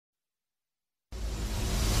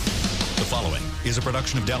following is a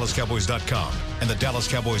production of DallasCowboys.com and the Dallas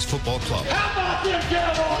Cowboys Football Club. How about them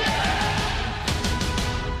Cowboys?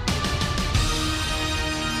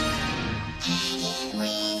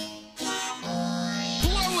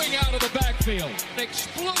 Blowing out of the backfield,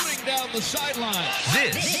 exploding down the sideline.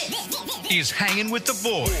 This is Hanging with the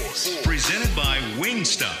Boys, presented by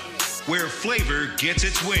Wingstop, where flavor gets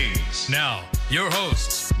its wings. Now, your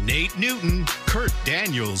hosts, Nate Newton, Kurt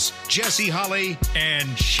Daniels, Jesse Holley,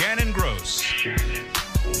 and Shannon Gross.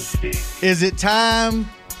 Is it time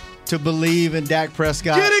to believe in Dak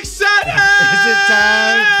Prescott? Get excited!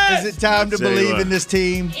 Is it time to believe in this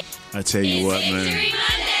team? I tell you what, man.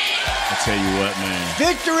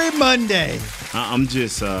 Victory Monday. I'm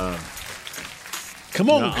just Come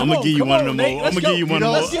on, I'm gonna give you one of them. I'm gonna give you one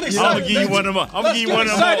of them. I'm gonna give you one of them. I'm gonna give you one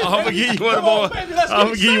of them. I'm gonna give you one of them. I'm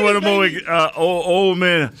gonna give you one of them. Old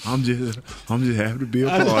man. I'm just happy to be a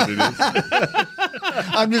part of this.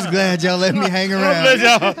 I'm just glad y'all let me hang around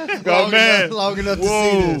long enough to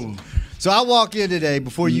see this. So I walk in today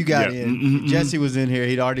before you got in. Jesse was in here.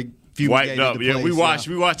 He'd already wiped up. Yeah, we watch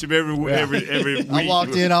him every week. I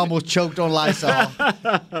walked in, almost choked on Lysol,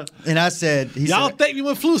 and I said, "Y'all thank me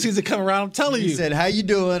when flu season come around." I'm telling you. He said, "How you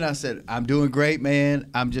doing?" I said, "I'm doing great, man.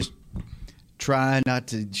 I'm just trying not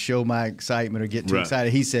to show my excitement or get too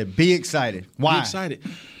excited." He said, "Be excited." Why? Be excited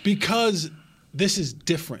because this is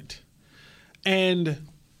different. And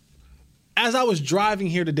as I was driving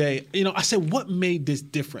here today, I said, what made this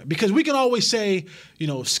different? Because we can always say,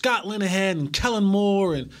 Scott Linehan and Kellen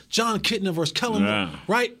Moore and John Kitna versus Kellen Moore,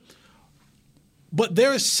 right? But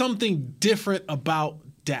there is something different about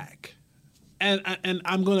Dak. And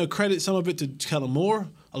I'm going to credit some of it to Kellen Moore,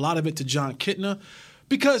 a lot of it to John Kitna.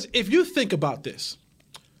 Because if you think about this,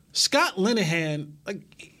 Scott Linehan,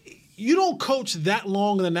 you don't coach that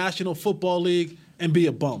long in the National Football League and be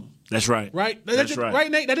a bum. That's right. Right? That's right. Right,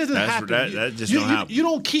 Nate? That doesn't happen. That just don't happen. You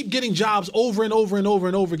don't keep getting jobs over and over and over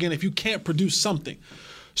and over again if you can't produce something.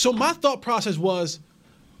 So my thought process was,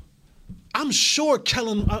 I'm sure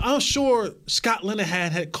Scott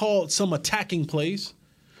Linehan had called some attacking plays,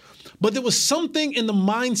 but there was something in the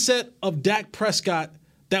mindset of Dak Prescott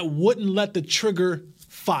that wouldn't let the trigger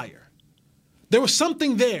fire. There was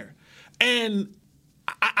something there. And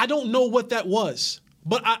I don't know what that was,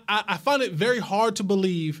 but I find it very hard to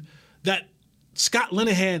believe that Scott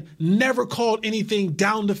Linehan never called anything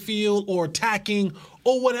down the field or attacking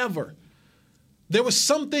or whatever. There was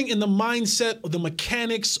something in the mindset or the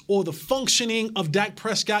mechanics or the functioning of Dak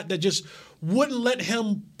Prescott that just wouldn't let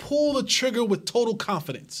him pull the trigger with total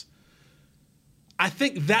confidence. I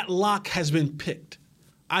think that lock has been picked.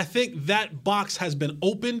 I think that box has been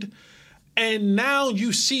opened, and now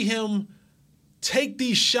you see him take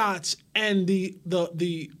these shots, and the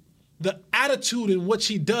attitude in which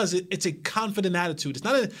he does it, it's a confident attitude. It's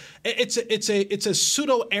not it's a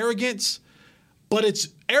pseudo arrogance, but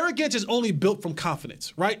arrogance is only built from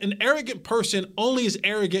confidence, right? An arrogant person only is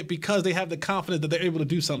arrogant because they have the confidence that they're able to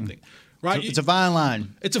do something, right? It's a fine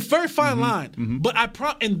line. It's a very fine line. But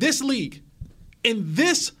in this league,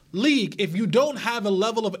 if you don't have a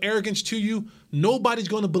level of arrogance to you, nobody's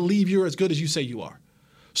going to believe you're as good as you say you are.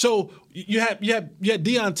 So you had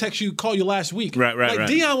Deion call you last week. Right.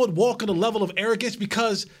 Deion would walk in a level of arrogance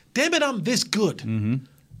because, damn it, I'm this good.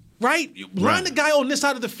 Right? Line the guy on this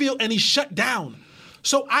side of the field and he's shut down.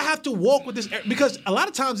 So I have to walk with this because a lot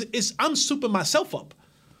of times I'm souping myself up.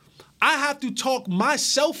 I have to talk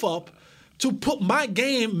myself up to put my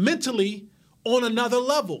game mentally on another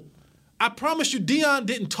level. I promise you, Deion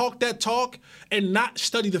didn't talk that talk and not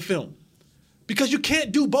study the film. Because you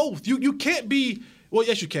can't do both. You can't be... Well,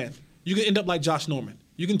 yes, you can. You can end up like Josh Norman.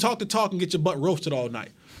 You can talk the talk and get your butt roasted all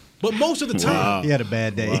night. But most of the time... He had a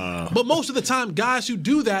bad day. But most of the time, guys who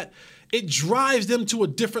do that, it drives them to a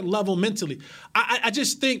different level mentally. I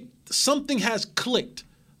just think something has clicked.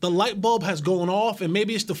 The light bulb has gone off, and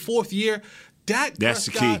maybe it's the fourth year. Dak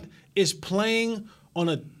Prescott is playing on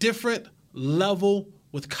a different level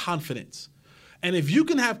with confidence. And if you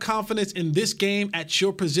can have confidence in this game at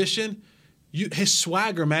your position... his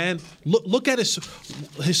swagger, man. Look at his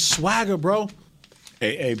swagger, bro.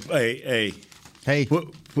 Hey.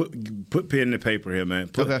 Put pen in the paper here, man.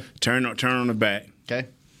 Turn on the back. Okay.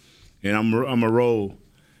 And I'm a roll.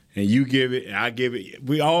 And you give it, and I give it.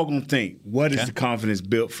 We all gonna think, what is the confidence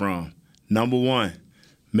built from? Number one,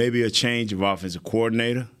 maybe a change of offensive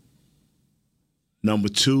coordinator. Number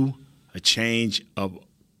two, a change of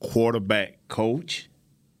quarterback coach.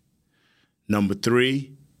 Number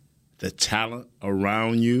three, the talent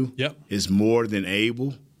around you is more than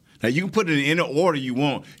able. Now, you can put it in any order you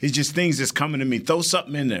want. It's just things that's coming to me. Throw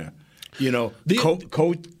something in there.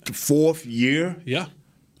 Coach fourth year. Yeah.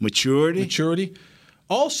 Maturity.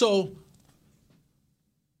 Also,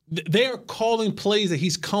 they are calling plays that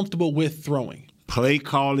he's comfortable with throwing. Play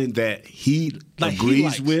calling that he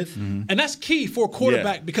agrees with. Mm-hmm. And that's key for a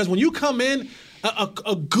quarterback because when you come in,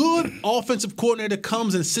 a good offensive coordinator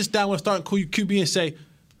comes and sits down with a starting QB and say,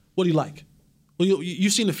 what do you like? Well,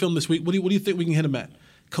 you've seen the film this week. What do you think we can hit him at?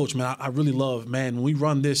 Coach, man, I really love, man, when we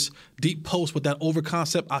run this deep post with that over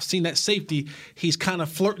concept, I've seen that safety. He's kind of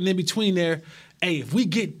flirting in between there. Hey, if we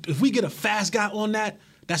get a fast guy on that,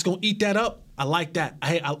 that's going to eat that up. I like that.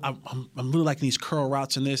 I'm really liking these curl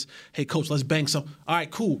routes in this. Hey, Coach, let's bang some. All right,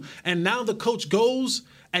 cool. And now the coach goes,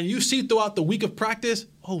 and you see throughout the week of practice,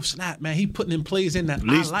 oh, snap, man, he putting in plays in that at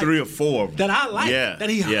least I like. 3 or 4 of them. That I like, that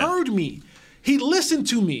he heard me. He listened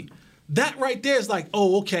to me. That right there is like,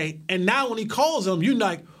 oh, okay. And now when he calls them, you're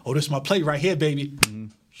like, oh, this is my play right here, baby. Mm-hmm.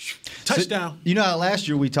 Touchdown. So, how last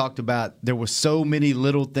year we talked about there were so many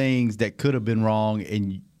little things that could have been wrong,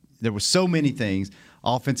 and there were so many things.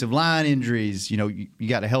 Offensive line injuries, you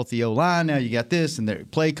got a healthy O-line now, you got this, and their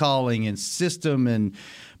play calling and system and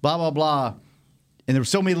blah, blah, blah. And there were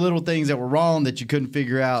so many little things that were wrong that you couldn't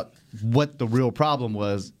figure out what the real problem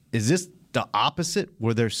was. Is this the opposite,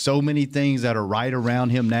 where there's so many things that are right around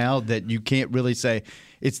him now that you can't really say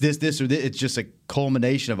it's this, or this? It's just a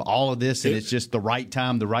culmination of all of this, and it's just the right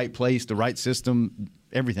time, the right place, the right system,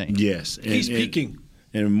 everything. Yes. He's peaking.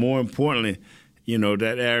 And more importantly,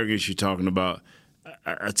 that arrogance you're talking about,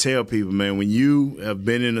 I tell people, man, when you have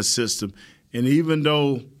been in a system, and even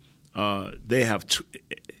though they have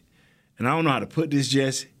and I don't know how to put this,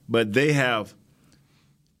 Jesse, but they have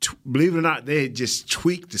believe it or not, they had just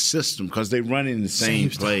tweaked the system because they run in the same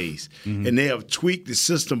plays. Mm-hmm. And they have tweaked the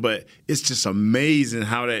system, but it's just amazing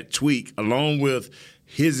how that tweak, along with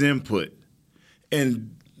his input.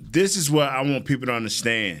 And this is what I want people to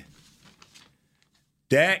understand.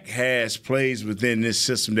 Dak has plays within this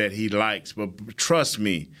system that he likes, but trust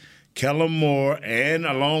me, Kellen Moore and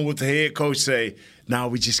along with the head coach say, no,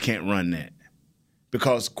 we just can't run that.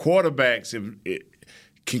 Because quarterbacks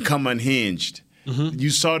can come unhinged. Mm-hmm. You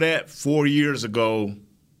saw that 4 years ago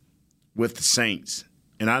with the Saints.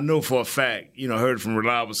 And I know for a fact, heard from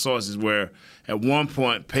reliable sources where at one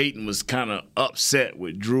point Peyton was kind of upset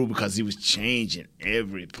with Drew because he was changing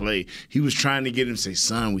every play. He was trying to get him to say,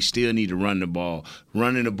 son, we still need to run the ball.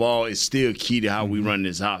 Running the ball is still key to how we run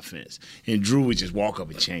this offense. And Drew would just walk up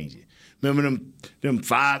and change it. Remember them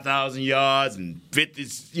 5,000 yards and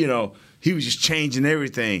 50s, he was just changing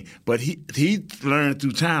everything. But he learned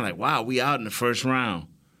through time, like, wow, we out in the first round.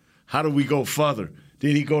 How do we go further?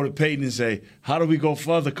 Then he go to Peyton and say, how do we go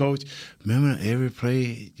further, Coach? Remember every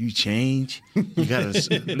play you change? You got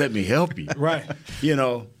to let me help you. Right.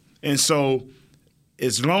 And so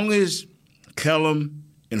as long as Kellum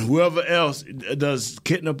and whoever else does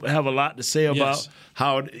Kitna have a lot to say about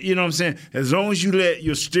how, you know what I'm saying? As long as you let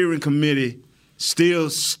your steering committee still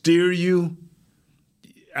steer you,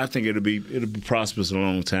 I think it'll be prosperous a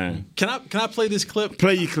long time. Can I play this clip?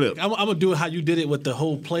 Play your clip. I'm gonna do it how you did it with the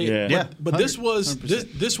whole play. Yeah. But this was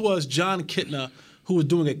John Kitna who was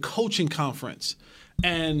doing a coaching conference,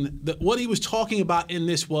 and what he was talking about in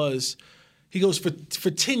this was, he goes, for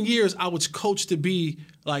 10 years I was coached to be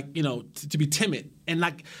to be timid, and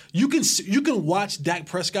like you can watch Dak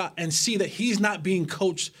Prescott and see that he's not being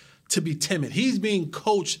coached to be timid. He's being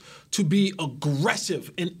coached to be aggressive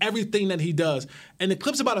in everything that he does. And the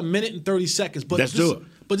clip's about 1 minute and 30 seconds. But let's do it.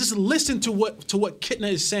 But just listen to what Kitna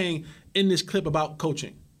is saying in this clip about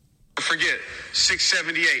coaching. Forget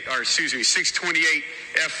 678, or excuse me, 628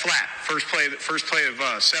 F flat. First play of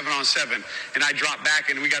 7-on-7, and I drop back,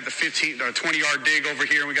 and we got the 15 or 20-yard dig over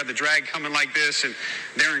here, and we got the drag coming like this, and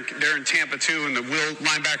they're in Tampa too, and the Will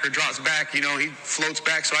linebacker drops back. He floats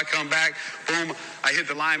back, so I come back, boom, I hit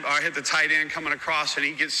the tight end coming across, and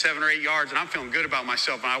he gets 7 or 8 yards, and I'm feeling good about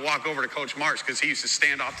myself. And I walk over to Coach Marks because he used to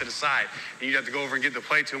stand off to the side, and you'd have to go over and get the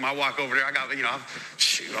play to him. I walk over there, I'm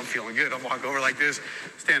feeling good. I walk over like this,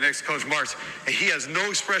 stand next to Coach Marks, and he has no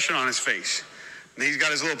expression on his face. And he's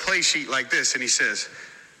got his little play sheet like this, and he says,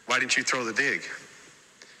 why didn't you throw the dig?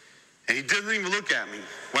 And he didn't even look at me.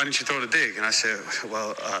 Why didn't you throw the dig? And I said,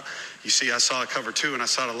 well, you see, I saw a cover 2, and I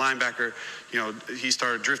saw the linebacker, he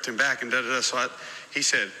started drifting back and da-da-da. So he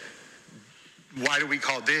said, why do we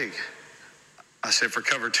call dig? I said, for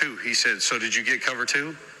cover 2. He said, so did you get cover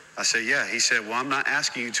 2? I said, yeah. He said, well, I'm not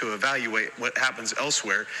asking you to evaluate what happens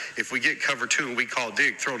elsewhere. If we get cover 2 and we call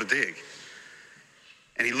dig, throw the dig.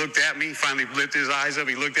 And he looked at me, finally lifted his eyes up.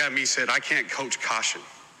 He looked at me, he said, I can't coach caution.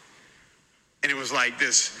 And it was like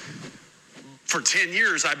this. For 10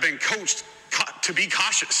 years, I've been coached to be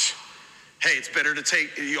cautious. Hey, it's better to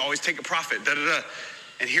you always take a profit, da-da-da.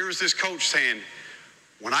 And here's this coach saying,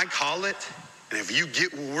 When I call it, and if you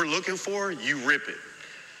get what we're looking for, you rip it.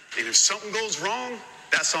 And if something goes wrong,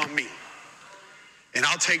 that's on me. And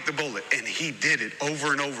I'll take the bullet. And he did it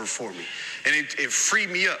over and over for me. And it freed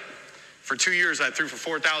me up. For 2 years, I threw for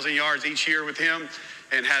 4,000 yards each year with him.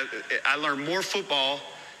 And I learned more football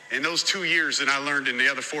in those 2 years than I learned in the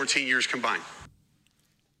other 14 years combined.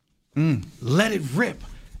 Let it rip.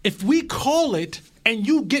 If we call it and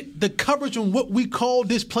you get the coverage on what we call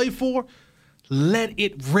this play for, let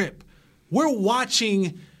it rip. We're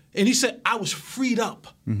watching, and he said, I was freed up.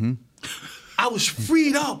 Mm-hmm. I was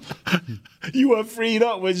freed up. You were freed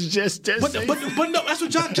up, was just but no, that's what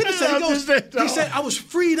John Kitna said. He said, I was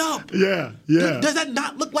freed up. Yeah. Does that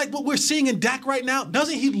not look like what we're seeing in Dak right now?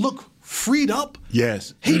 Doesn't he look freed up?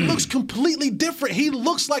 Yes. He looks completely different. He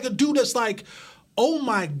looks like a dude that's like, oh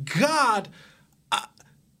my God,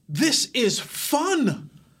 this is fun.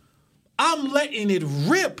 I'm letting it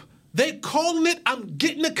rip. They calling it, I'm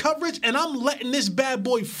getting the coverage, and I'm letting this bad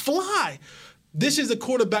boy fly. This is the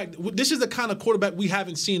kind of quarterback we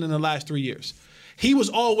haven't seen in the last 3 years. He was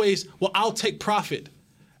always, well, I'll take profit.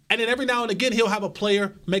 And then every now and again, he'll have a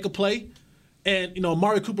player make a play, and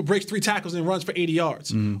Amari Cooper breaks 3 tackles and runs for 80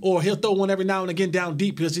 yards. Mm-hmm. Or he'll throw one every now and again down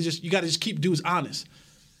deep because you got to just keep dudes honest.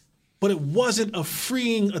 But it wasn't a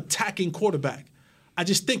freeing, attacking quarterback. I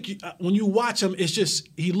just think when you watch him, it's just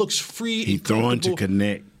he looks free. He's throwing to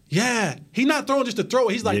connect. Yeah, he's not throwing just to throw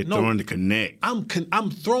it. He's like, no, throwing to connect. I'm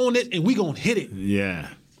throwing it, and we gonna hit it. Yeah.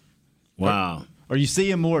 Wow. Or you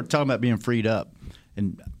see him more talking about being freed up.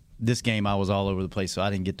 And this game, I was all over the place, so I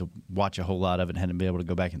didn't get to watch a whole lot of it and hadn't been able to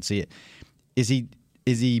go back and see it. Is he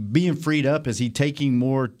being freed up? Is he taking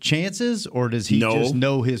more chances, or does he just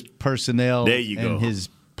know his personnel and his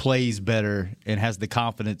plays better and has the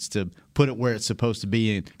confidence to put it where it's supposed to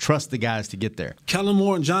be and trust the guys to get there? Kellen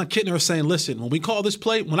Moore and John Kitna are saying, listen, when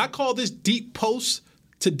I call this deep post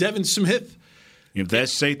to Devin Smith, if that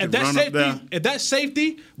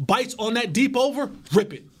safety bites on that deep over,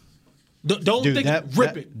 rip it.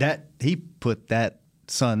 Rip it. That he put that.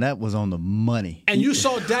 Son, that was on the money. And you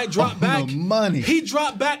saw Dak drop back. The money. He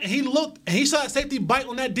dropped back and he looked and he saw that safety bite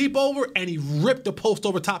on that deep over and he ripped the post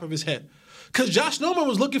over top of his head. Because Josh Norman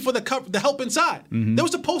was looking for the help inside. Mm-hmm. There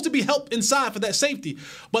was supposed to be help inside for that safety.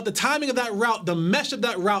 But the timing of that route, the mesh of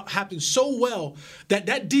that route happened so well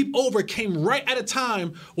that deep over came right at a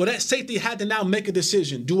time where that safety had to now make a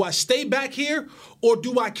decision. Do I stay back here or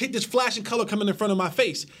do I kick this flashing color coming in front of my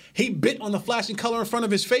face? He bit on the flashing color in front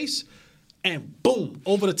of his face and boom,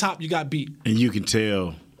 over the top you got beat. And you can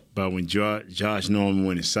tell by when Josh Norman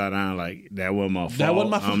went and sat down, like, that wasn't my fault. That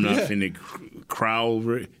wasn't my fault. I'm not finna cry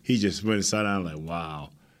over it. He just went and sat down like, wow.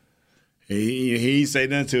 He didn't say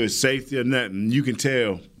nothing to his safety or nothing. You can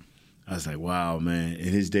tell. I was like, wow, man. And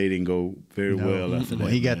his day didn't go very well after that.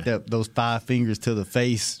 He got those 5 fingers to the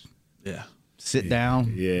face. Yeah. Sit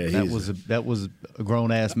down. Yeah, that was a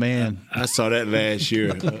grown ass man. I saw that last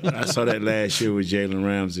year. I saw that last year with Jalen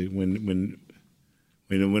Ramsey when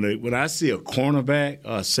I see a cornerback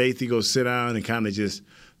or a safety go sit down and kind of just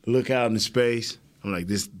look out into space. I'm like,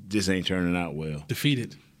 this ain't turning out well.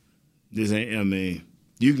 Defeated. This ain't. I mean,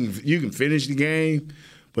 you can finish the game,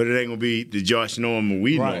 but it ain't gonna be the Josh Norman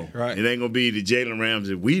we know. Right. It ain't gonna be the Jalen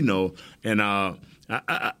Ramsey we know. And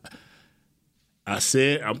I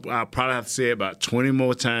said I'll probably have to say it about 20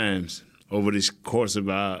 more times over this course of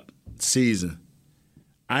our season.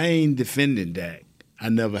 I ain't defending Dak. I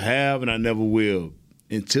never have, and I never will.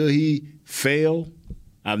 Until he fail,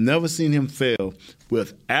 I've never seen him fail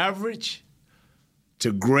with average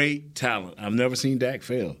to great talent. I've never seen Dak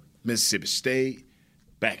fail. Mississippi State,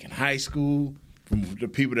 back in high school, from the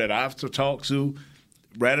people that I've talked to,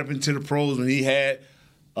 right up into the pros when he had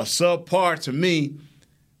a subpar to me.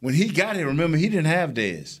 When he got here, remember, he didn't have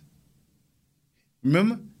Dez.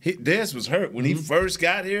 Remember? Dez was hurt. When he first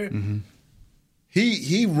got here,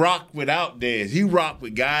 he rocked without Dez. He rocked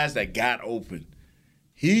with guys that got open.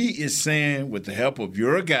 He is saying, with the help of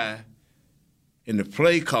your guy in the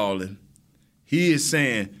play calling, he is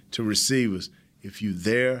saying to receivers, if you're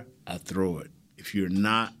there, I throw it. If you're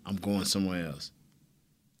not, I'm going somewhere else.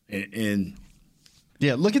 And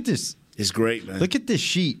yeah, look at this. It's great, man. Look at this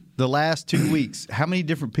sheet. The last 2 weeks, how many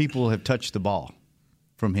different people have touched the ball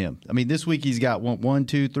from him? I mean, this week he's got 1,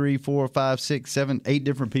 2, 3, 4, 5, 6, 7, 8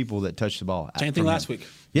 different people that touched the ball. Same thing last week.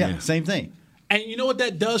 Yeah, same thing. And you know what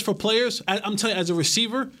that does for players? I'm telling you, as a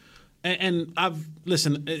receiver, and I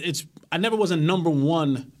never was a number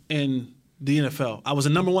one in the NFL. I was a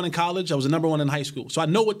number one in college. I was a number one in high school. So I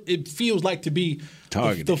know what it feels like to be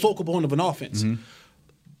the focal point of an offense. Mm-hmm.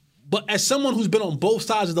 But as someone who's been on both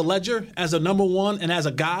sides of the ledger, as a number one and as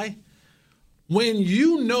a guy, when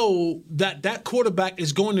you know that quarterback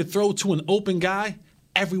is going to throw to an open guy,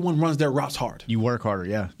 everyone runs their routes hard. You work harder,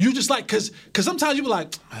 yeah. You just like, because sometimes you be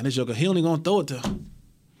like, this joker, he only going to throw it to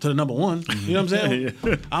the number one. You know what I'm saying?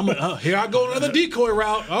 Here I go another decoy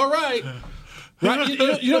route. All right. Right? You know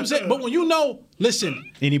what I'm saying? But when you know, listen,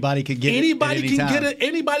 anybody can get it. Anybody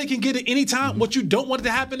can get it anytime. What you don't want it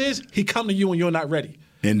to happen is he come to you when you're not ready.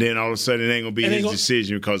 And then all of a sudden it ain't gonna be his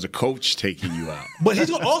decision because the coach taking you out. But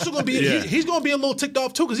he's also gonna be he's gonna be a little ticked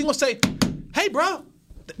off too, because he's gonna say, "Hey, bro,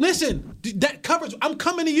 listen, that coverage, I'm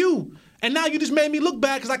coming to you, and now you just made me look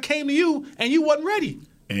bad because I came to you and you wasn't ready."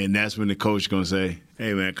 And that's when the coach gonna say,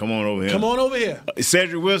 "Hey man, come on over here. Come on over here,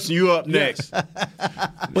 Cedric Wilson, you up next." Yes.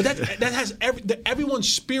 But that has everyone's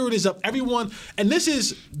spirit is up. Everyone, and this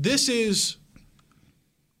is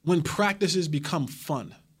when practices become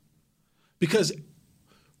fun, because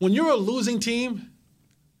when you're a losing team,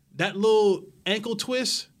 that little ankle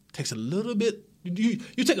twist takes a little bit. You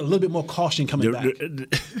take a little bit more caution coming back,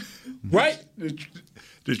 right?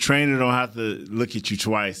 The trainer don't have to look at you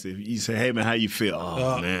twice. If you say, "Hey man, how you feel?"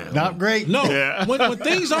 Oh man, not great. No, when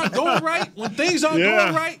things aren't going right, going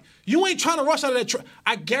right, you ain't trying to rush out of that.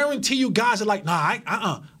 I guarantee you, guys are like, "Nah,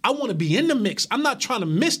 I want to be in the mix. I'm not trying to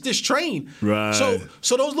miss this train." Right.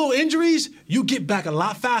 So those little injuries, you get back a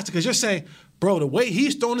lot faster because you're saying, bro, the way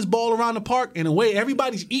he's throwing his ball around the park and the way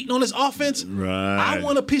everybody's eating on this offense, right. I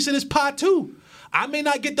want a piece of this pie too. I may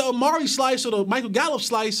not get the Amari slice or the Michael Gallup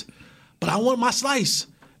slice, but I want my slice.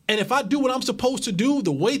 And if I do what I'm supposed to do,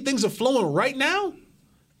 the way things are flowing right now,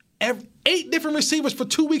 8 different receivers for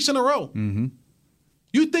 2 weeks in a row. Mm-hmm.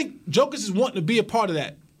 You think Jokers is wanting to be a part of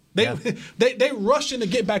that? They rushing to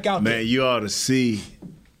get back out there. Man, you ought to see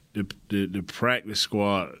the practice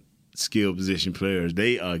squad skill position players.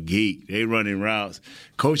 They are geek. They running routes.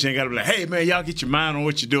 Coach ain't got to be like, "Hey, man, y'all get your mind on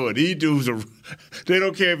what you're doing." These dudes they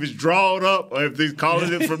don't care if it's drawn up or if they're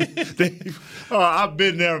calling it from. I've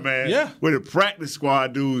been there, man. Yeah. With the practice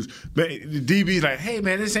squad dudes, man, the DB's like, "Hey,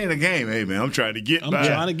 man, this ain't a game. Hey, man, I'm trying to get I'm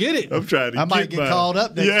trying to get it. I'm trying to I might get called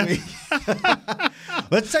up next week.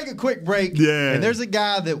 Let's take a quick break. Yeah. And there's a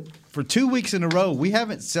guy that for 2 weeks in a row, we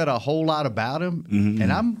haven't said a whole lot about him, and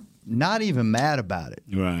I'm not even mad about it.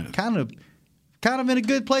 Right. Kind of in a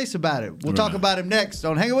good place about it. We'll talk about him next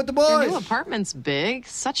on Hanging with the Boys. Your new apartment's big.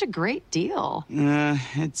 Such a great deal.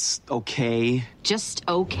 It's okay. Just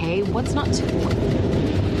okay? What's not to...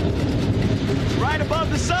 Right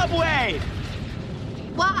above the subway!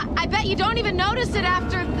 Well, I bet you don't even notice it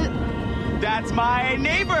after the... That's my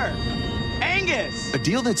neighbor, Angus. A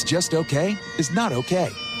deal that's just okay is not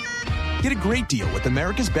okay. Get a great deal with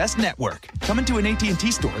America's Best Network. Come into an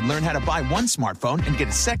AT&T store and learn how to buy one smartphone and get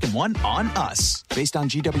a second one on us. Based on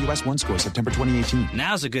GWS 1 score, September 2018.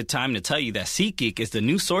 Now's a good time to tell you that SeatGeek is the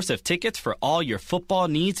new source of tickets for all your football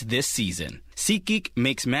needs this season. SeatGeek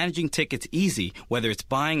makes managing tickets easy, whether it's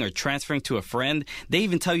buying or transferring to a friend. They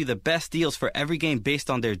even tell you the best deals for every game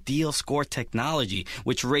based on their Deal Score technology,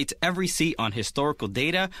 which rates every seat on historical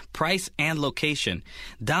data, price, and location.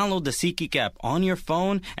 Download the SeatGeek app on your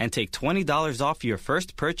phone and take $20 off your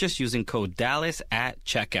first purchase using code Dallas at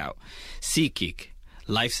checkout. SeatGeek.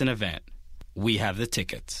 Life's an event. We have the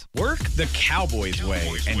tickets. Work the Cowboys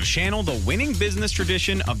way and channel the winning business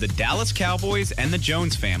tradition of the Dallas Cowboys and the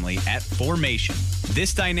Jones family at Formation.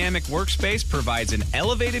 This dynamic workspace provides an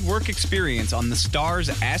elevated work experience on the Star's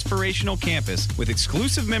aspirational campus with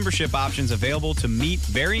exclusive membership options available to meet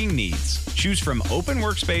varying needs. Choose from open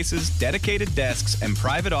workspaces, dedicated desks, and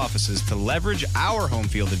private offices to leverage our home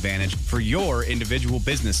field advantage for your individual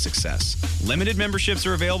business success. Limited memberships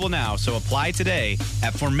are available now, so apply today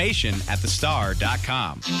at formationatthestar.com.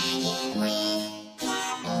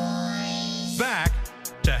 Back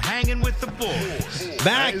to Hanging with the Boys.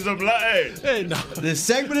 Back. This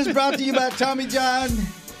segment is brought to you by Tommy John.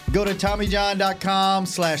 Go to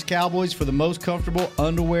TommyJohn.com/Cowboys for the most comfortable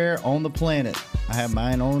underwear on the planet. I have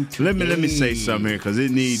mine on today. Let me say something here because it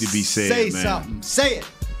needs to be said, Say man. something. Say it.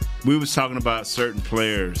 We was talking about certain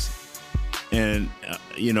players and,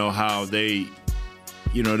 how they,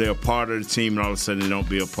 they're a part of the team and all of a sudden they don't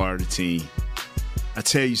be a part of the team. I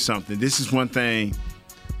tell you something. This is one thing.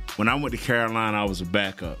 When I went to Carolina, I was a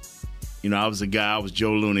backup. I was a guy. I was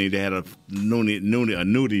Joe Looney. They had a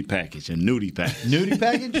nudie package. Nudie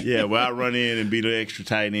package? Yeah, where I run in and be the extra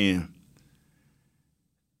tight end.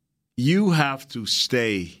 You have to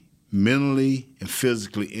stay mentally and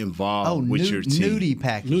physically involved with your team. Nudie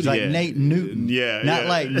package. Like Nate Newton. Yeah. Not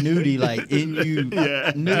like nudie, like N-U.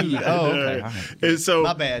 Yeah. Nude. Oh, okay. All right. And so,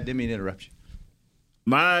 my bad. Didn't mean to interrupt you.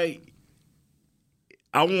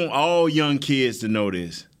 I want all young kids to know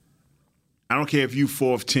this. I don't care if you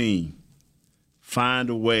 14. Find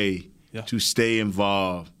a way to stay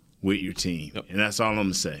involved with your team. And that's all I'm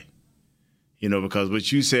going to say. Because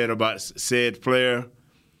what you said about said player,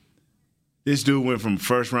 this dude went from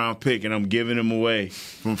first-round pick, and I'm giving him away,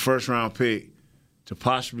 from first-round pick to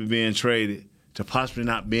possibly being traded to possibly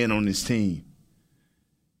not being on this team.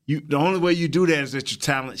 The only way you do that is that your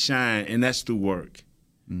talent shine, and that's through work.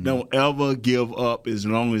 Mm-hmm. Don't ever give up as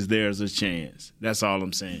long as there's a chance. That's all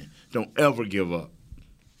I'm saying. Don't ever give up.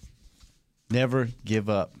 Never give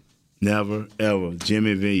up. Never, ever.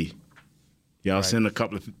 Jimmy V. Y'all send a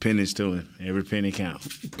couple of pennies to him. Every penny counts.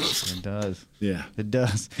 It does. Yeah. It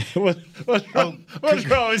does. What's wrong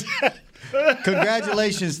with that?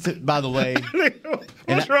 Congratulations, by the way.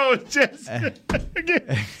 What's wrong with Jesse?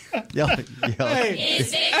 Y'all. Hey,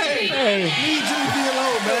 leave Jimmy V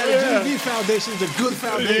alone, man. The Jimmy V Foundation is a good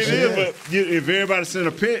foundation. It is, but if everybody send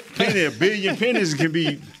a penny, a billion pennies can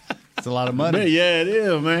be. It's a lot of money. Man, yeah, it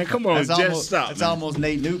is, man. Come on, just stop. That's almost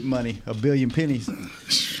Nate Newton money, a billion pennies.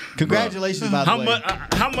 Congratulations, by the way.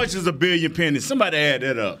 How much is a billion pennies? Somebody add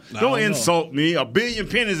that up. Don't insult me. A billion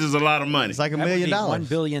pennies is a lot of money. It's like $1 million. 1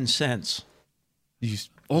 billion cents.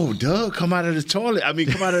 Oh, Doug, come out of the toilet.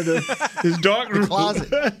 Come out of his dark room. Closet.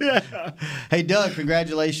 Yeah. Hey, Doug,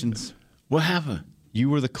 congratulations. What happened? You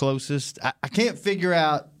were the closest. I can't figure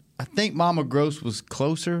out. I think Mama Gross was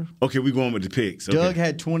closer. Okay, we're going with the picks. Okay. Doug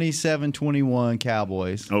had 27-21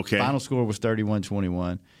 Cowboys. Okay. Final score was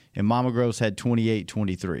 31-21. And Mama Gross had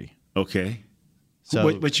 28-23. Okay. So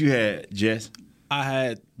what you had, Jess?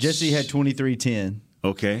 Jesse had 23-10.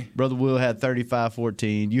 Okay. Brother Will had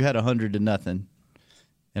 35-14. You had 100-0.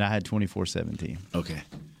 And I had 24-17. Okay.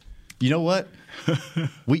 You know what?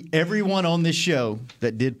 Everyone on this show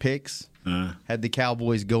that did picks had the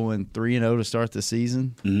Cowboys going 3-0 to start the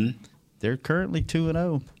season. Mm-hmm. They're currently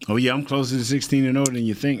 2-0. Oh yeah, I'm closer to 16-0 than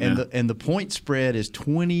you think. And the point spread is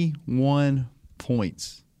 21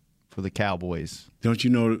 points for the Cowboys. Don't you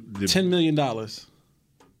know $10 million? $10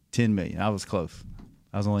 million. I was close.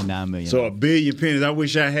 I was only $9 million. So a billion pennies. I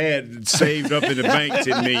wish I had saved up in the bank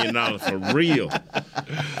 $10 million for real.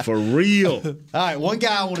 For real. All right, one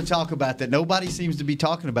guy I want to talk about that nobody seems to be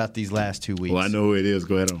talking about these last 2 weeks. Well, I know who it is.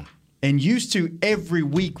 Go ahead on. And used to every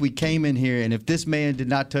week we came in here, and if this man did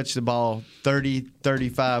not touch the ball 30,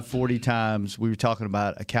 35, 40 times, we were talking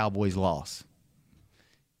about a Cowboys loss.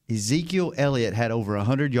 Ezekiel Elliott had over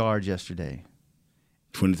 100 yards yesterday.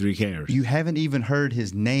 23 carries. You haven't even heard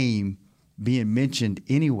his name being mentioned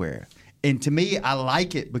anywhere. And to me, I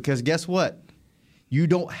like it because guess what? You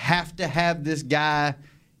don't have to have this guy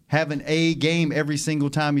have an A game every single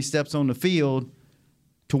time he steps on the field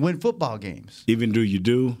to win football games. Even though you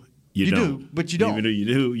do, you don't. Do, but you don't. Even though you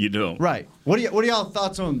do, you don't. Right. What are y'all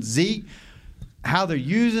thoughts on Zeke? How they're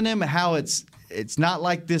using him? How it's not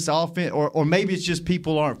like this offense, or maybe it's just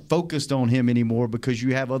people aren't focused on him anymore because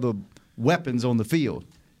you have other weapons on the field.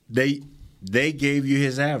 They gave you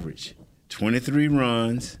his average. 23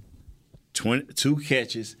 runs, 2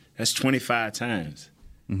 catches. That's 25 times.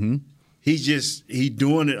 Mm-hmm. He's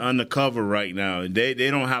doing it undercover right now. They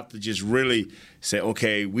don't have to just really say,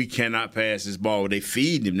 okay, we cannot pass this ball. They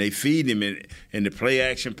feed him. They feed him in the play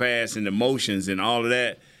action pass and the motions and all of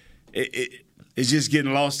that. It's just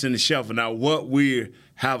getting lost in the shuffle. Now, what we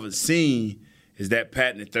haven't seen is that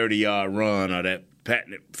patented 30-yard run or that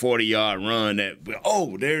patented 40-yard run.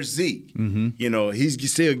 There's Zeke. Mm-hmm.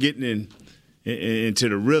 He's still getting into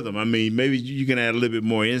the rhythm. I mean, maybe you can add a little bit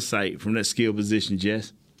more insight from that skill position,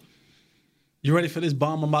 Jess. You ready for this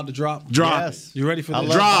bomb I'm about to drop? Yes. You ready for this? I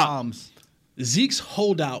love bombs. Zeke's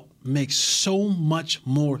holdout makes so much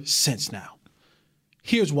more sense now.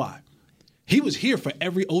 Here's why. He was here for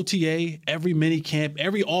every OTA, every mini camp,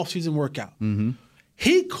 every offseason workout. Mm-hmm.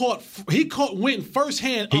 He caught wind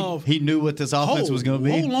firsthand of. He knew what this offense was going to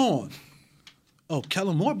be. Hold on. Oh,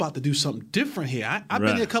 Kellen Moore about to do something different here. I've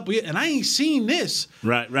been here a couple years, and I ain't seen this.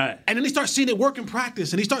 Right. And then he starts seeing it work in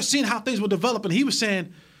practice, and he starts seeing how things were developing. He was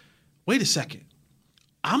saying, wait a second.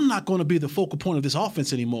 I'm not going to be the focal point of this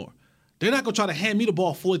offense anymore. They're not going to try to hand me the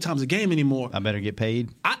ball 40 times a game anymore. I better get paid.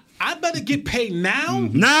 I better get paid now.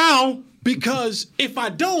 Mm-hmm. Now. Because if I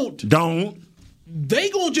don't, they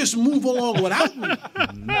going to just move along without me.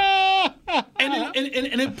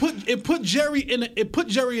 and it put Jerry in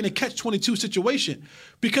a catch-22 situation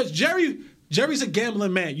because Jerry's a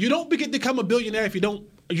gambling man. You don't become a billionaire if you're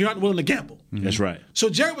not willing to gamble. Mm-hmm. That's right. So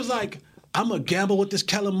Jerry was like, I'm going to gamble with this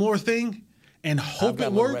Kellen Moore thing and hope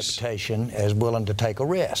it works. I've got a reputation as willing to take a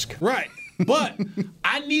risk. Right. But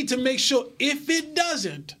I need to make sure if it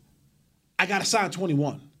doesn't, I got to sign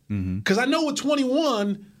 21. Because I know with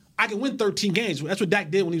 21, I can win 13 games. That's what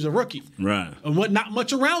Dak did when he was a rookie. Right. And not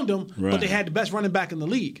much around him, right. But they had the best running back in the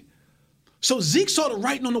league. So Zeke saw the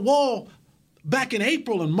writing on the wall back in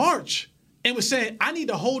April and March and was saying, I need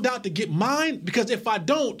to hold out to get mine because if I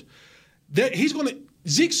don't,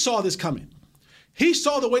 Zeke saw this coming. He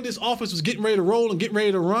saw the way this offense was getting ready to roll and getting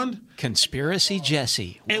ready to run. Conspiracy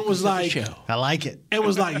Jesse. And was like, I like it. And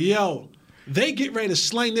was like, yo, they get ready to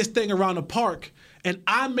sling this thing around the park, and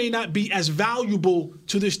I may not be as valuable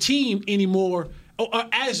to this team anymore, or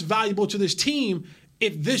as valuable to this team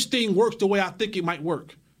if this thing works the way I think it might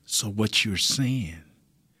work. So what you're saying,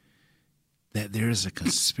 that there's a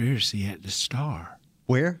conspiracy at the Star.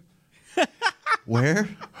 Where? Where?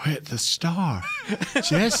 At the Star.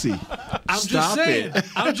 Jesse, I'm just saying.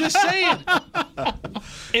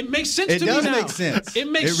 It makes sense to me now. It does make sense. It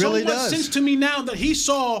makes so much sense to me now that he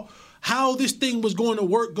saw how this thing was going to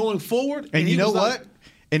work going forward. And you know what?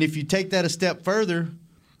 And if you take that a step further,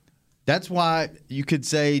 that's why you could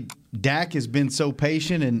say Dak has been so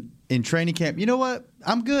patient and in training camp. You know what?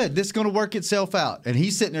 I'm good. This is going to work itself out. And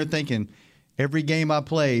he's sitting there thinking, every game I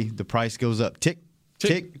play, the price goes up. Tick,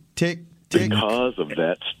 tick, tick, tick. Because of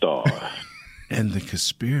that Star. And the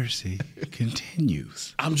conspiracy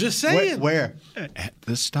continues. I'm just saying. Where? At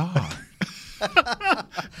the Star.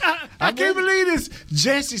 I can't believe this.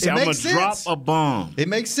 Jesse said, I'm going to drop a bomb. It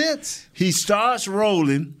makes sense. He starts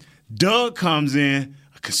rolling. Doug comes in.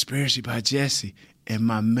 A conspiracy by Jesse. And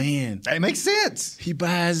my man. It makes sense. He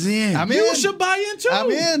buys in. You should buy in too.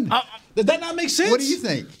 I'm in. Does that not make sense? What do you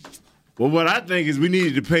think? Well, what I think is we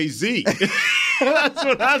needed to pay Zeke. That's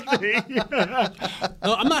what I think.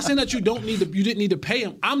 No, I'm not saying that you didn't need to pay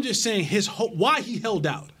him. I'm just saying why he held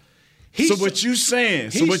out. What you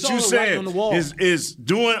saying is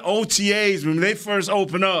doing OTAs when they first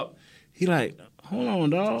open up. He like, hold on,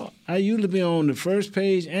 dog. I usually be on the first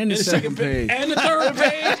page and the second page. And the third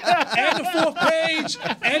page, and the fourth page,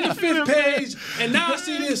 and the fifth page. And now I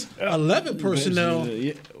see this 11 personnel,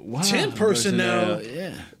 10 personnel.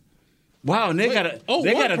 Yeah. Wow, and they got a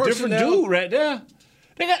different dude right there.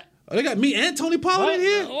 They got me and Tony Pollard in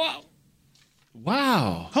here.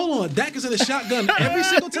 Wow. Hold on, Dak is in a shotgun every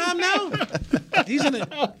single time now.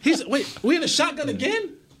 We in a shotgun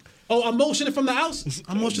again? Oh, I'm motioning from the outs.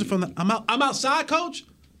 I'm outside, coach.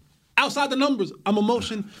 Outside the numbers. I'm a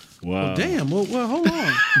motion. Wow. Well, damn. Well, hold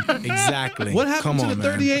on. Exactly. What happened to the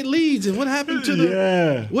 38 leads and what happened to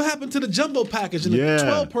the jumbo package and the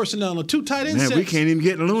 12 personnel and the 2 tight end sets? We can't even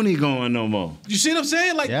get Looney going no more. You see what I'm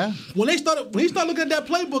saying? Like when he started looking at that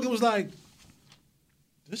playbook, it was like,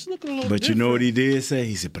 this is looking a little different. But you know what he did say?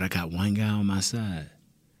 He said, but I got one guy on my side.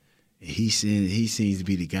 He seems to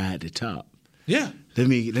be the guy at the top. Yeah. Let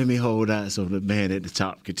me hold out so the man at the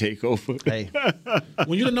top can take over. Hey.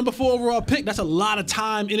 When you're the number 4 overall pick, that's a lot of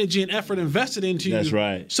time, energy, and effort invested into you. That's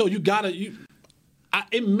right. So you gotta.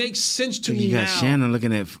 It makes sense to me now. You got Shannon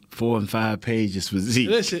looking at 4 and 5 pages for Zeke.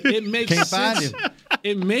 Listen, it makes Can't sense. find him.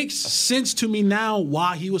 It makes sense to me now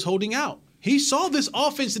why he was holding out. He saw this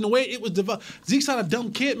offense in the way it was developed. Zeke's not a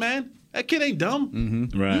dumb kid, man. That kid ain't dumb.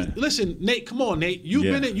 Mm-hmm. Right. Listen, Nate, come on, Nate. You've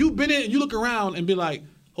been in, and you look around and be like,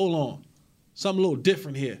 hold on. Something a little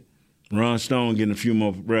different here. Ron Stone getting a few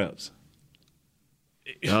more reps.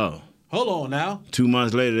 Oh. Hold on now. 2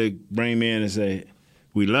 months later, they bring me in and say,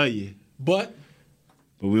 we love you. But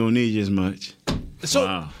we don't need you as much. So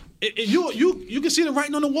wow. You can see the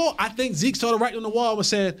writing on the wall. I think Zeke saw the writing on the wall and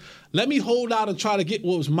said, let me hold out and try to get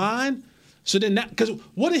what was mine. So then because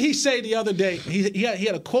what did he say the other day? He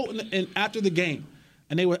had a quote after the game.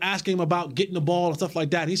 And they were asking him about getting the ball and stuff like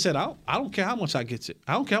that. He said, I don't care how much I get it.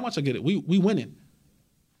 I don't care how much I get it. We winning.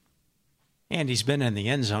 And he's been in the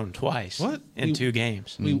end zone twice. What? In 2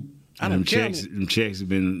 games. I don't care. Them checks have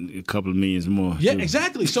been a couple of millions more. Yeah, too.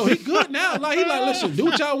 Exactly. So he good now. He like, listen, do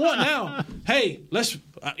what y'all want now. Hey, let's,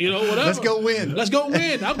 whatever. Let's go win. Let's go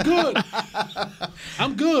win. I'm good.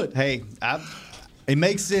 I'm good. Hey, it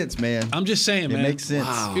makes sense, man. I'm just saying, man. It makes sense.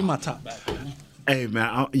 Wow. Give me my top back, man. Hey,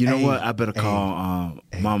 man, you know what? I better call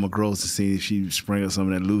Mama Gross to see if she sprinkled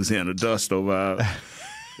some of that Louisiana dust over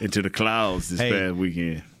into the clouds this past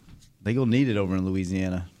weekend. They gonna need it over in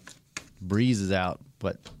Louisiana. Breeze is out,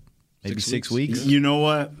 but maybe 6 weeks. You know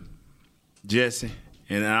what, Jesse?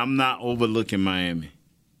 And I'm not overlooking Miami,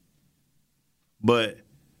 but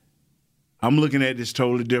I'm looking at this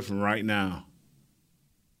totally different right now.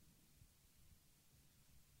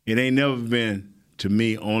 It ain't never been, to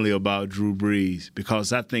me, only about Drew Brees,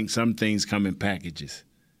 because I think some things come in packages.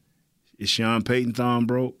 Is Sean Payton thumb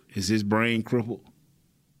broke? Is his brain crippled?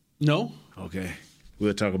 No. Okay.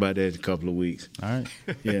 We'll talk about that in a couple of weeks. All right.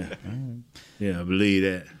 Yeah. Yeah, I believe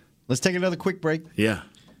that. Let's take another quick break. Yeah.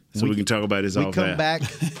 So we can talk about this off come back.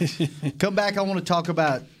 I want to talk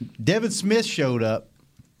about Devin Smith showed up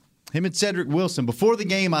Him and Cedric Wilson. Before the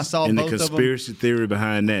game, I saw and both of them. And the conspiracy theory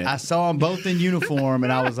behind that. I saw them both in uniform,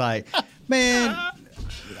 and I was like, man,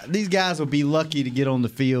 these guys will be lucky to get on the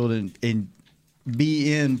field and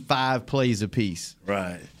be in 5 plays apiece.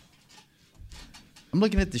 Right. I'm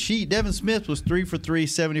looking at the sheet. Devin Smith was 3 for 3,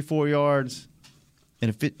 74 yards, and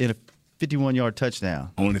a 51-yard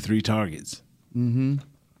touchdown. Only 3 targets. Mm-hmm.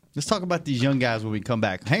 Let's talk about these young guys when we come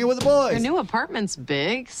back. Hanging with the boys. Your new apartment's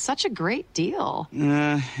big. Such a great deal.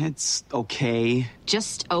 It's okay.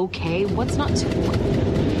 Just okay? What's not to...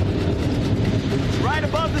 Right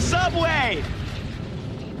above the subway!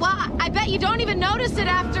 Well, I bet you don't even notice it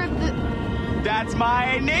after the... That's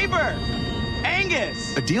my neighbor,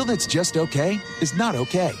 Angus. A deal that's just okay is not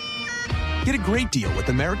okay. Get a great deal with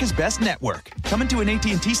America's Best Network. Come into an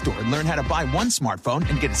AT&T store and learn how to buy one smartphone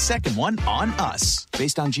and get a second one on us.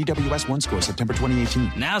 Based on GWS One score, September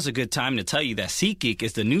 2018. Now's a good time to tell you that SeatGeek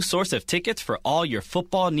is the new source of tickets for all your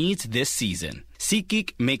football needs this season.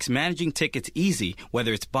 SeatGeek makes managing tickets easy,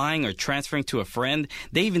 whether it's buying or transferring to a friend.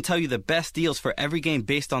 They even tell you the best deals for every game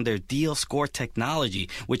based on their Deal Score technology,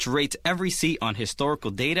 which rates every seat on historical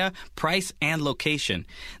data, price, and location.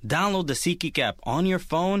 Download the SeatGeek app on your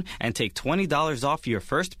phone and take $20 off your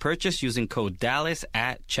first purchase using code Dallas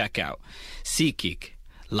at checkout. SeatGeek.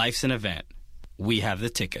 Life's an event. We have the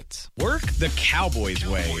tickets. Work the Cowboys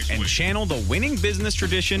way and channel the winning business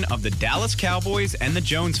tradition of the Dallas Cowboys and the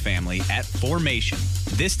Jones family at Formation.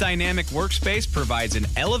 This dynamic workspace provides an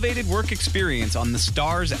elevated work experience on the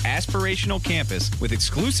Star's aspirational campus with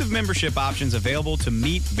exclusive membership options available to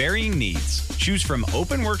meet varying needs. Choose from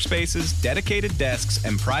open workspaces, dedicated desks,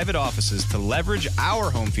 and private offices to leverage our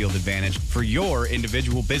home field advantage for your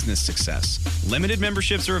individual business success. Limited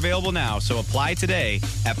memberships are available now, so apply today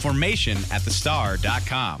at formationatthestar.com.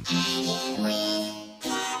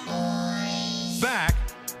 Back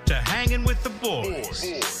to Hanging with the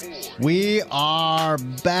Boys. We are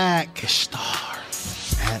back. At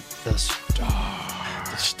the Star.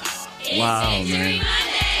 Wow, man.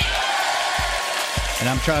 And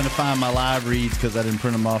I'm trying to find my live reads because I didn't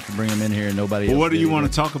print them off to bring them in here and nobody else. Well, what do you did. want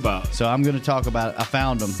to talk about? So I'm going to talk about, I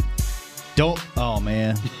found them. Oh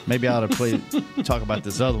man, maybe I ought to talk about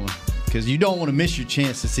this other one. Because you don't want to miss your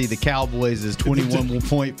chance to see the Cowboys as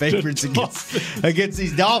 21-point favorites against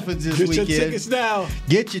these Dolphins this weekend. Get your tickets now.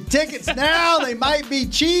 Get your tickets now. They might be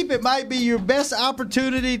cheap. It might be your best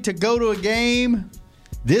opportunity to go to a game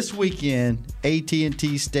this weekend,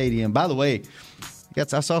 AT&T Stadium. By the way, I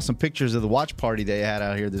saw some pictures of the watch party they had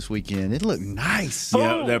out here this weekend. It looked nice.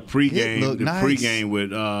 Yeah, that pregame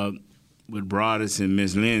with Broadus and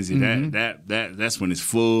Miss Lindsay. Mm-hmm. That's when it's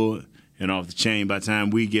full and off the chain. By the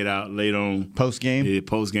time we get out late on post game, they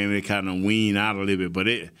kind of wean out a little bit, but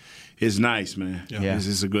it's nice, man. Yeah.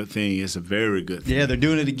 It's a good thing. It's a very good thing. Yeah, they're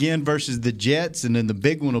doing it again versus the Jets, and then the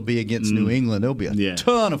big one will be against New England. There'll be a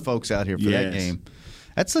ton of folks out here for that game.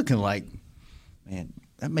 That's looking like, man,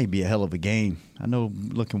 that may be a hell of a game. I know,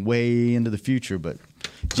 looking way into the future, but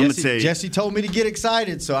Jesse told me to get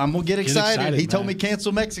excited, so I'm gonna get excited. He told me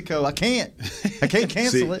cancel Mexico. I can't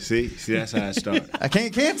cancel it. See, that's how it starts. I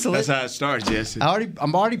can't cancel That's how it starts, Jesse.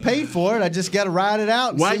 I'm already paid for it. I just got to ride it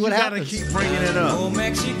out and why see what happens. Why you gotta keep bringing it up?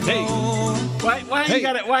 Hey,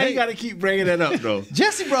 why you gotta keep bringing it up though?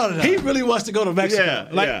 Jesse brought it up. He really wants to go to Mexico.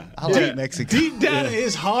 I like Mexico. Deep down in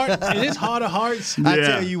his heart, in his heart of hearts. I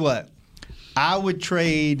tell you what, I would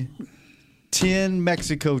trade 10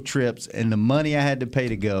 Mexico trips and the money I had to pay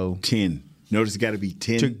to go. 10. Notice it got to be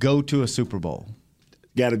 10. To go to a Super Bowl.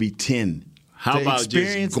 Got to be 10. How about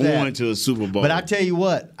just going to a Super Bowl? But I tell you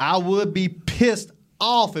what, I would be pissed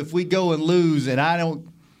off if we go and lose and I don't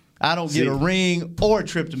get a ring or a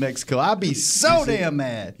trip to Mexico. I'd be so damn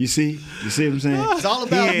mad. You see what I'm saying? It's all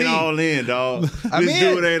about he ain't me. all in, dog. This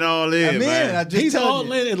in. dude ain't all in, man. He's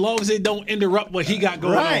all in as long as it don't interrupt what he got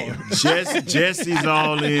going on. Jesse's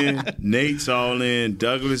all in. Nate's all in.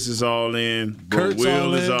 Douglas is all in. Kurt's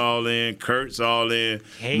Will is all in. Kurt's all in.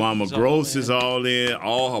 Mama Gross is all in.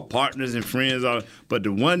 All her partners and friends are. But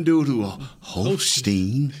the one dude who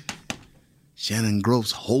Holstein. Shannon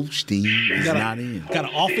Gross Holstein is not in. Got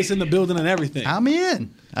an office in the building and everything. I'm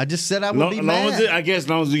in. I just said I would be mad. As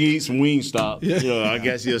long as you eat some Wingstop, I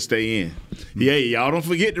guess he'll stay in. Yeah, y'all don't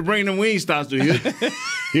forget to bring them Wingstops to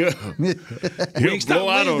he'll blow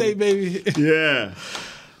out on Wednesday, baby. Yeah.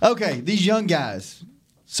 Okay, these young guys.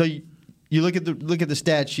 So you look at the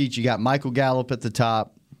stat sheet. You got Michael Gallup at the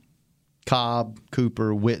top, Cobb,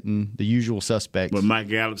 Cooper, Witten, the usual suspects. But Mike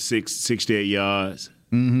Gallup 68 yards.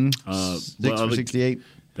 Mm-hmm. 6 for 68.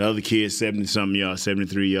 The other kid 70-something yards,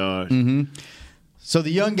 73 yards. Mm-hmm. So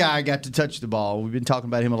the young guy got to touch the ball. We've been talking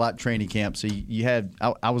about him a lot in training camp. So you had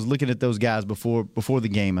I was looking at those guys before the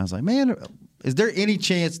game. I was like, man, is there any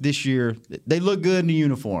chance this year they look good in the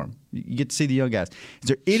uniform? You get to see the young guys. Is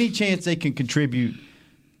there any chance they can contribute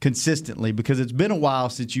consistently? Because it's been a while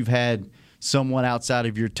since you've had someone outside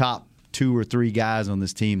of your top 2 or 3 guys on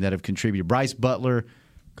this team that have contributed. Bryce Butler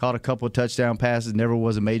caught a couple of touchdown passes, never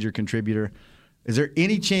was a major contributor. Is there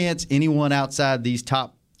any chance anyone outside these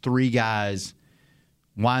top 3 guys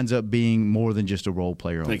winds up being more than just a role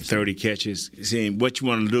player? Like 30 catches. Seeing what you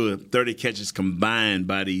want to do, 30 catches combined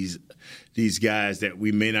by these guys that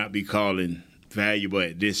we may not be calling valuable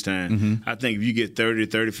at this time. Mm-hmm. I think if you get 30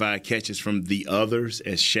 to 35 catches from the others,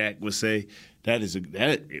 as Shaq would say, that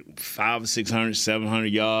 500, 600, 700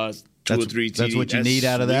 yards, 2 or 3 TDs. That's what you need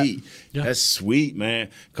out of that? Yeah. That's sweet, man.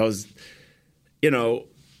 Because,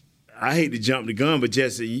 I hate to jump the gun, but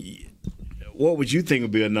Jesse, what would you think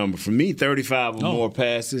would be a number? For me, 35 or more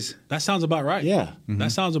passes. That sounds about right. Yeah. Mm-hmm.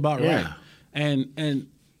 That sounds about right. And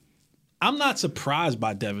I'm not surprised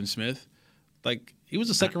by Devin Smith. Like, he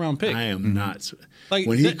was a second-round pick. I am not. Like,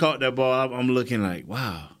 when he caught that ball, I'm looking like,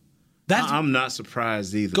 wow. I'm not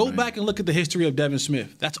surprised either. Go back and look at the history of Devin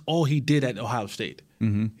Smith. That's all he did at Ohio State.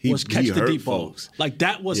 Mm-hmm. Was catch the deep balls. Like,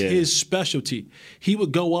 that was his specialty. He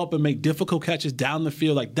would go up and make difficult catches down the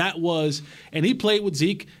field. Like, that was – and he played with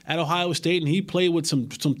Zeke at Ohio State, and he played with some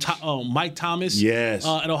Mike Thomas. Yes.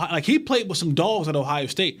 At Ohio. Like, he played with some dogs at Ohio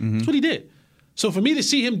State. Mm-hmm. That's what he did. So for me to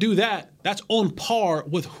see him do that, that's on par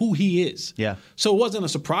with who he is. Yeah. So it wasn't a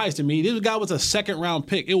surprise to me. This guy was a second-round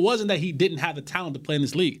pick. It wasn't that he didn't have the talent to play in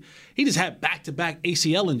this league. He just had back-to-back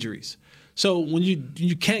ACL injuries. So when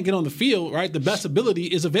you can't get on the field, right, the best ability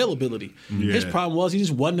is availability. Yeah. His problem was he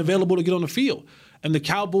just wasn't available to get on the field. And the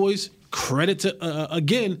Cowboys, credit to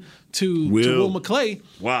again to Will McClay,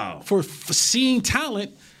 for seeing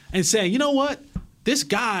talent and saying, you know what, this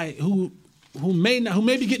guy who may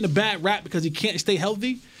be getting a bad rap because he can't stay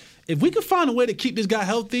healthy, if we can find a way to keep this guy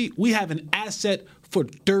healthy, we have an asset for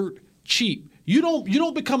dirt cheap. You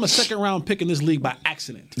don't become a second-round pick in this league by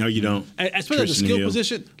accident. No, you don't. Especially at the skill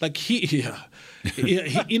position, like he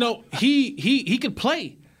could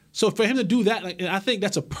play. So for him to do that, I think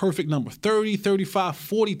that's a perfect number. 30, 35,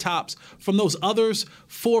 40 tops from those others,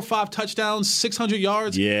 4 or 5 touchdowns, 600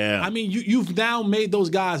 yards. Yeah. I mean, you've now made those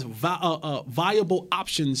guys viable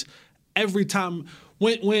options every time.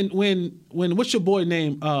 When what's your boy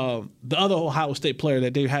name? The other Ohio State player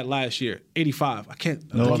that they had last year, 85. I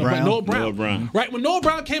can't. Noah Brown. Noah Brown. Right when Noah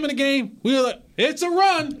Brown came in the game, we were like, it's a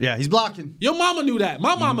run. Yeah, he's blocking. Your mama knew that.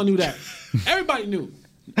 My mama knew that. Everybody knew.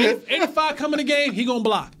 85 coming in the game, he gonna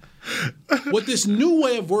block. With this new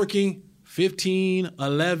way of working, 15,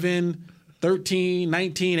 11, 13,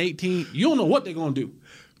 19, 18, you don't know what they're gonna do.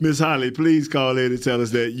 Miss Holly, please call in and tell us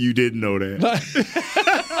that you didn't know that.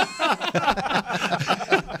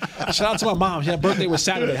 Shout out to my mom. Her birthday was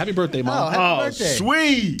Saturday. Happy birthday, Mom. Happy birthday.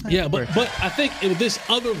 Sweet. Yeah, but I think in this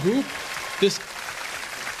other group,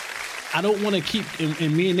 I don't want to keep,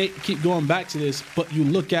 and me and Nate keep going back to this, but you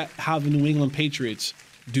look at how the New England Patriots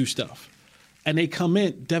do stuff. And they come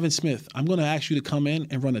in, Devin Smith, I'm going to ask you to come in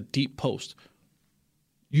and run a deep post.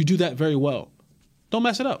 You do that very well. Don't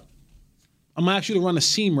mess it up. I'm going to ask you to run a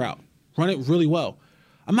seam route. Run it really well.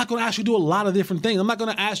 I'm not going to ask you to do a lot of different things. I'm not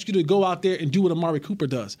going to ask you to go out there and do what Amari Cooper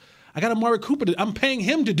does. I got Amari Cooper. I'm paying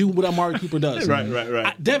him to do what Amari Cooper does.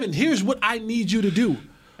 Right. Devin, here's what I need you to do.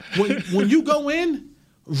 When you go in,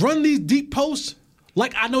 run these deep posts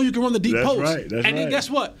like I know you can run the deep posts. Right. And then guess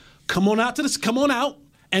what? Come on out,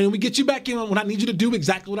 and then we get you back in on what I need you to do,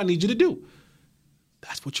 exactly what I need you to do.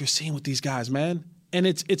 That's what you're seeing with these guys, man. And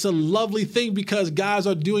it's a lovely thing because guys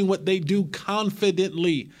are doing what they do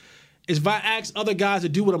confidently. If I ask other guys to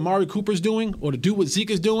do what Amari Cooper's doing or to do what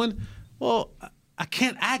Zeke is doing, well, I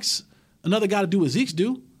can't ask another guy to do what Zeke's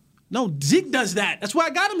do. No, Zeke does that. That's why I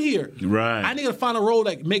got him here. Right. I need to find a role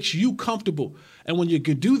that makes you comfortable. And when you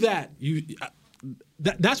can do that,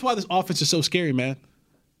 that's why this offense is so scary, man.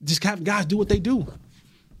 Just have guys do what they do.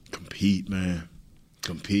 Compete, man.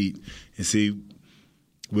 Compete. And see,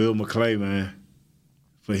 Will McClay, man,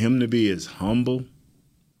 for him to be as humble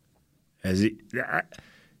as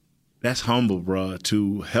that's humble, bro,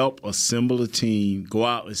 to help assemble a team, go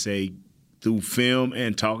out and say, through film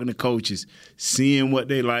and talking to coaches, seeing what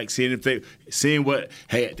they like, seeing what,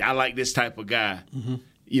 hey, I like this type of guy. Mm-hmm.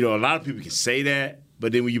 You know, a lot of people can say that,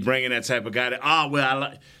 but then when you bring in that type of guy, I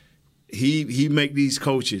like. He make these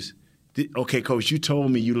coaches. Okay, coach, you told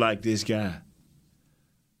me you like this guy.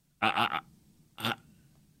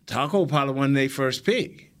 Taco probably wasn't their first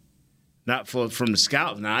pick, not from the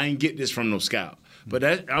scout. Now I ain't get this from no scout, but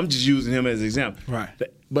I'm just using him as an example. Right.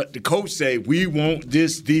 But the coach say, we want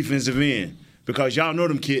this defensive end because y'all know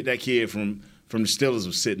that kid from the Steelers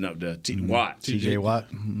was sitting up there, Watt. T.J. Watt.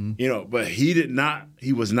 Mm-hmm. You know, but he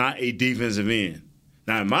was not a defensive end.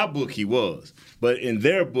 Now, in my book, he was. But in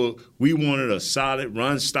their book, we wanted a solid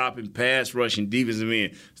run-stopping, pass-rushing defensive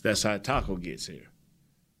end. So that's how Taco gets here.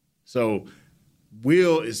 So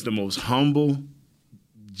Will is the most humble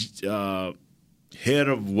head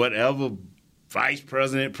of whatever, vice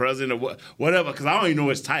president, or whatever, because I don't even know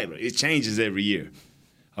his title. It changes every year,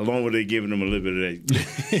 along with they giving him a little bit of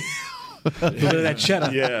that. A little bit of that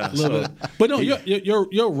cheddar. Yeah. A little bit. But no,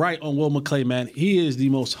 you're right on Will McClay, man. He is the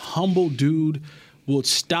most humble dude, will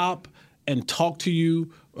stop and talk to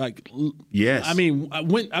you. Like, yes. I mean, I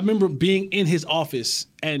remember being in his office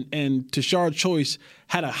and Tashard Choice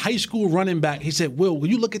had a high school running back. He said, Will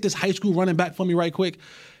you look at this high school running back for me right quick?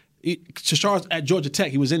 Tashard's at Georgia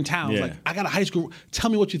Tech. He was in town. Yeah. Like, I got a high school.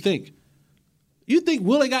 Tell me what you think. You think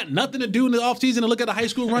Will ain't got nothing to do in the offseason to look at a high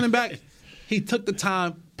school running back? He took the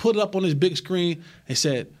time, put it up on his big screen, and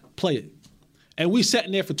said, play it. And we sat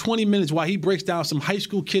in there for 20 minutes while he breaks down some high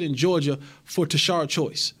school kid in Georgia for Tashard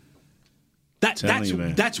Choice. That's Will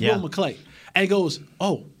McClay. And he goes,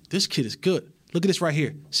 oh, this kid is good. Look at this right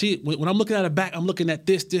here. See, when I'm looking at it back, I'm looking at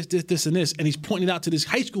this, and this. And he's pointing out to this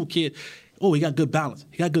high school kid, oh, he got good balance.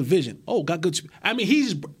 He got good vision. Oh, got good. I mean,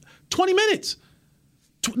 he's 20 minutes.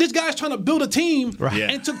 This guy's trying to build a team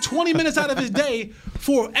and took 20 minutes out of his day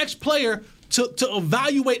for an ex-player to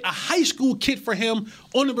evaluate a high school kid for him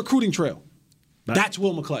on the recruiting trail. That's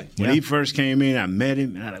Will McClay. When he first came in, I met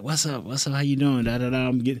him, and I like, what's up? How you doing?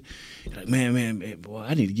 I'm getting like, man, boy,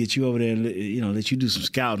 I need to get you over there and let you do some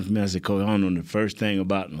scouting for me. I said, Coach, I don't know the first thing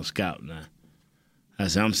about no scouting now. I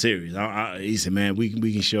said, I'm serious. He said, man, we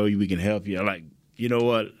can show you, we can help you. I'm like, you know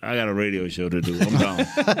what? I got a radio show to do. I'm gone.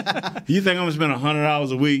 You think I'm gonna spend 100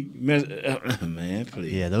 hours a week? Man,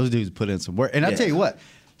 please. Yeah, those dudes put in some work. And I tell you what,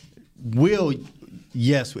 Will,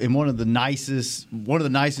 yes, and one of the nicest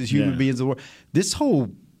human beings in the world.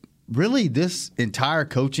 This entire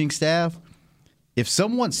coaching staff, if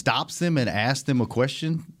someone stops them and asks them a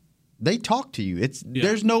question, they talk to you.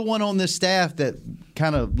 There's no one on this staff that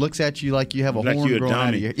kind of looks at you like you have a horn growing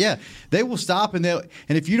out of your head. Yeah, they will stop and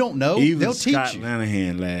if you don't know, they'll teach you. Scott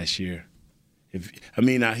Lanahan last year,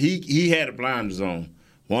 he had the blinders on.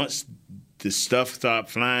 Once the stuff started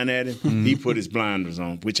flying at him, he put his blinders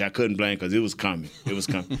on, which I couldn't blame because it was coming.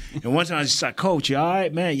 And one time I was just like, Coach, you all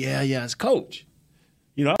right, man? Yeah, it's Coach.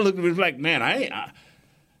 You know, I looked at him like, man, I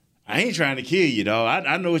ain't trying to kill you, dog.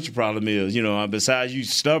 I know what your problem is. You know, besides you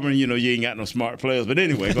stubborn, you ain't got no smart players. But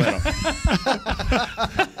anyway, go ahead.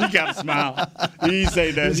 You got to smile. You didn't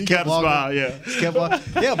say that. You got to smile, yeah.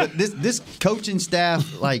 Yeah, but this coaching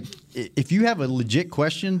staff, like, if you have a legit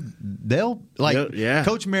question, they'll, like,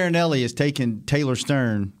 Coach Marinelli has taken Taylor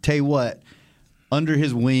Stern, tell you what, under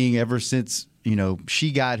his wing ever since,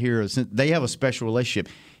 she got here. Since they have a special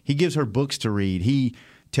relationship. He gives her books to read. He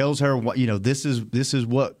tells her what, this is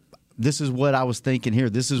what I was thinking here.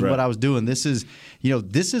 This is what I was doing. This is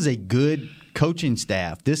a good coaching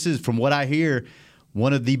staff. This is, from what I hear,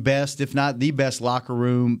 one of the best, if not the best, locker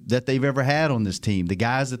room that they've ever had on this team. The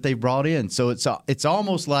guys that they brought in. So it's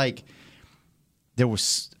almost like there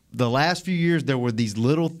was the last few years there were these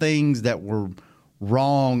little things that were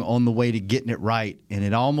wrong on the way to getting it right, and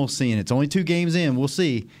it almost seeing it's only 2 games in. We'll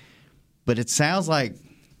see, but it sounds like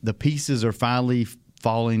the pieces are finally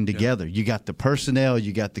falling together. You got the personnel,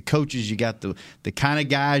 you got the coaches, you got the kind of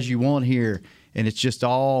guys you want here, and it's just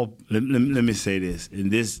all. Let me say this,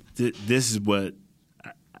 and this is what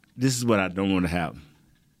I don't want to happen.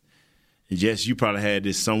 And Jess, you probably had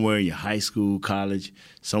this somewhere in your high school, college,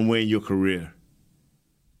 somewhere in your career,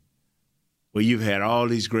 where you've had all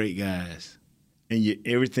these great guys, and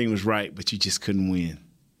everything was right, but you just couldn't win.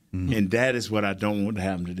 Mm-hmm. And that is what I don't want to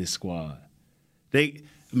happen to this squad.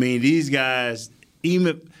 These guys,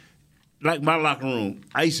 even like my locker room,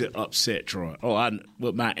 I used to upset Troy.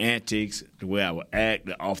 With my antics, the way I would act,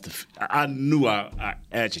 I knew I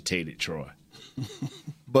agitated Troy.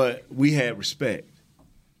 But we had respect,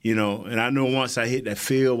 and I know once I hit that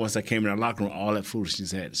field, once I came in that locker room, all that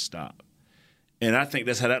foolishness had to stop. And I think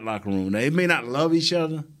that's how that locker room, they may not love each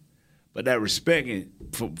other, but that respect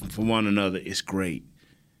for one another is great.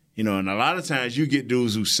 And a lot of times you get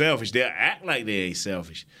dudes who's selfish. They'll act like they ain't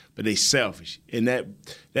selfish, but they selfish. And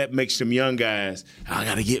that makes them young guys, I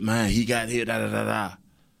got to get mine. He got here, da-da-da-da.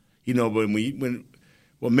 But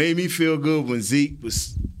what made me feel good when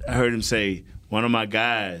I heard him say, one of my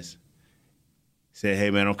guys said,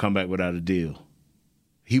 hey, man, don't come back without a deal.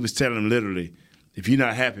 He was telling him literally, if you're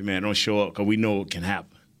not happy, man, don't show up because we know it can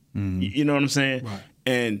happen. Mm-hmm. You know what I'm saying? Right.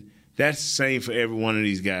 And That's the same for every one of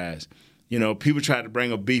these guys. You know, people tried to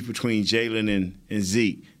bring a beef between Jalen and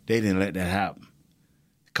Zeke. They didn't let that happen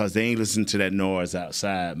because they ain't listening to that noise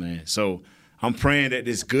outside, man. So I'm praying that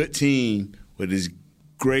this good team with this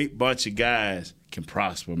great bunch of guys can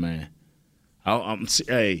prosper, man.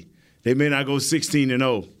 Hey, they may not go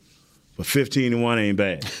 16-0, but 15-1 ain't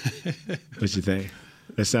bad. What you think?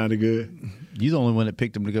 That sounded good? You're the only one that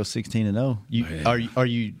picked them to go 16-0. Are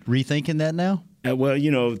you rethinking that now? Well, you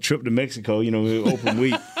know, trip to Mexico, you know, open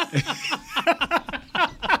week.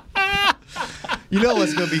 You know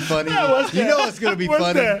what's going to be funny? You know what's going to be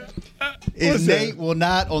funny? Is Nate will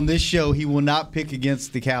not, on this show, he will not pick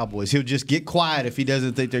against the Cowboys. He'll just get quiet if he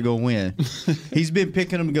doesn't think they're going to win. He's been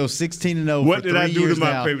picking them to go 16-0 What for 3 did I do years to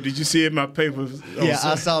my now. paper? Did you see it in my paper? Yeah,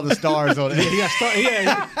 I saw the stars on it. He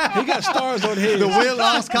got stars on his. The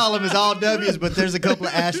win-loss column is all W's, but there's a couple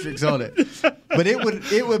of asterisks on it. But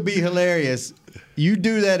it would be hilarious. You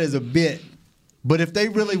do that as a bit, but if they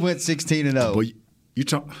really went 16-0, well, you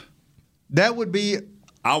talk. That would be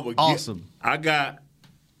awesome. I got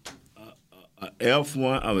a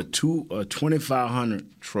F1 of a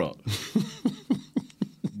 2500 truck,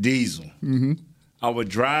 diesel. Mm-hmm. I would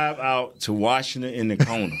drive out to Washington in the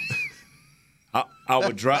corner. I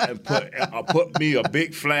would drive and put me a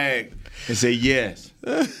big flag and say yes,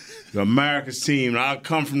 the America's team. And I'll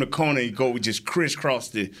come from the corner and go just crisscross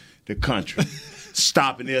the country.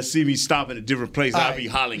 Stopping, they'll see me stopping at different places. I'll be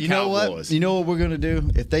hollering Cowboys. You know what we're gonna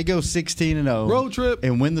do? If they go 16-0, road trip,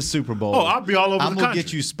 and win the Super Bowl, I'll be all over the country. I'm gonna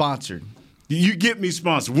get you sponsored. You get me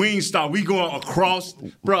sponsored. Wingstop. We going across,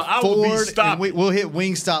 bro. I will be stopping. We'll hit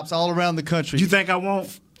Wingstops all around the country. You think I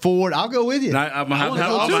won't? Ford, I'll go with you.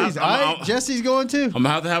 Jesse's going too. I'm gonna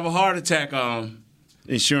have to have a heart attack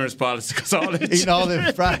insurance policy because all that eating all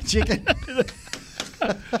that fried chicken.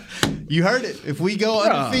 You heard it. If we go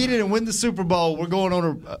undefeated and win the Super Bowl, we're going on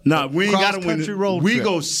a we ain't got to win. Road we trip.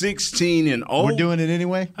 Go 16-0. We're doing it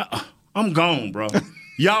anyway. I'm gone, bro.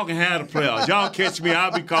 Y'all can have the playoffs. Y'all catch me.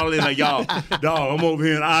 I'll be calling like y'all. Dog, I'm over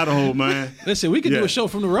here in Idaho, man. Listen, we can do a show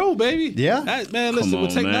from the road, baby. Yeah. Man, listen,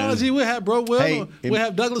 with technology, we'll have we'll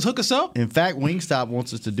have Douglas hook us up. In fact, Wingstop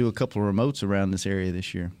wants us to do a couple of remotes around this area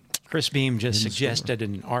this year. Chris Beam just suggested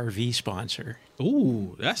an RV sponsor.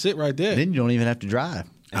 Ooh, that's it right there. Then you don't even have to drive.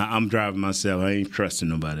 I'm driving myself. I ain't trusting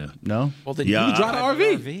nobody else. No? Well, then you drive the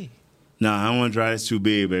RV. No, I don't want to drive. It's too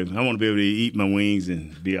big, baby. I want to be able to eat my wings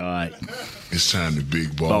and be all right. It's time to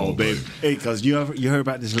big ball, baby. Hey, because you heard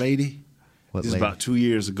about this lady? What this lady? is about 2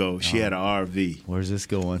 years ago. She had an RV. Where's this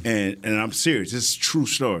going? And I'm serious. This is a true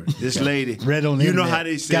story. This lady. Read on the You know internet. how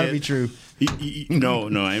they It's say gotta be true. No,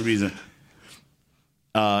 ain't reason.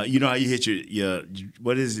 You know how you hit your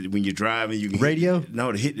what is it when you're driving? You can radio?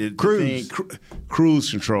 To hit the Cruise. thing,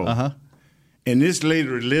 cruise control. And this lady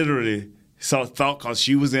literally thought because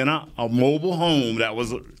she was in a mobile home that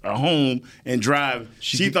was a home and driving,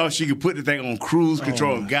 she thought she could put the thing on cruise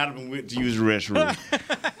control and got up and went to use the restroom.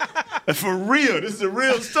 For real, this is a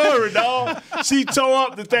real story, dog. She tore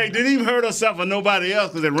up the thing, didn't even hurt herself or nobody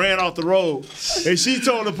else because it ran off the road. And she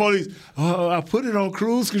told the police, I put it on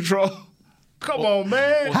cruise control. Come on,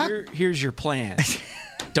 man. Well, here's your plan.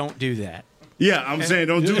 Don't do that. Yeah, I'm saying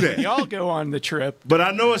don't do that. Y'all go on the trip. But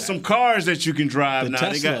I know it's some cars that you can drive now.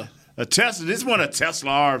 Tesla. They got a Tesla. This one a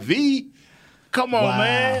Tesla RV. Come on,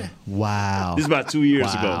 man. Wow. This is about 2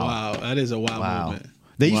 years ago. Wow, that is a wild movement.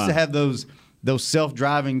 They used to have those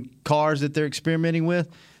self-driving cars that they're experimenting with.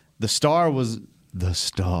 The Star was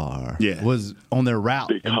on their route.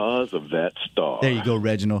 Because of that star. There you go,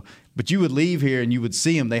 Reginald. But you would leave here and you would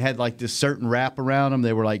see them. They had like this certain wrap around them.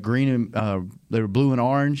 They were like green and they were blue and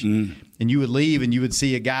orange. And you would leave and you would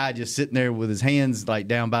see a guy just sitting there with his hands like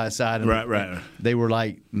down by his side. And right. They were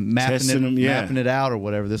like mapping it out or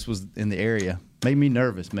whatever. This was in the area. Made me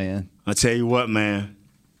nervous, man. I tell you what, man.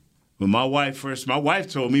 When my wife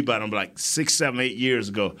told me about them like 6, 7, 8 years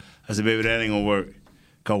ago. I said, baby, that ain't gonna work.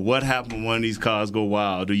 Cause what happened when one of these cars go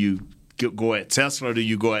wild? Do you go at Tesla or do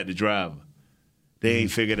you go at the driver? They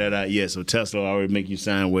ain't figured that out yet, so Tesla already make you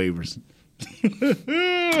sign waivers.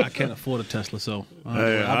 I can't afford a Tesla, so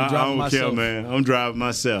I don't care, man. I'm driving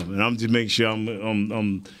myself, and I'm just making sure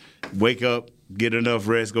I'm wake up, get enough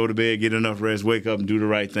rest, go to bed, get enough rest, wake up, and do the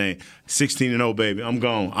right thing. 16-0, baby. I'm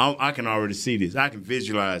gone. I can already see this. I can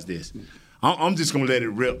visualize this. I'm just gonna let it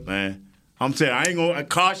rip, man. I'm telling you, I ain't gonna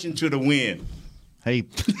caution to the wind. Hey,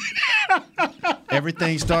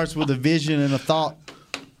 everything starts with a vision and a thought.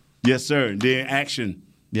 Yes, sir. Then action.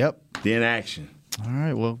 Yep. Then action. All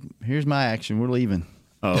right. Well, here's my action. We're leaving.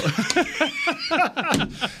 Oh.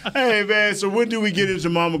 Hey, man. So when do we get into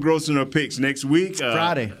Mama Gross and her picks? Next week?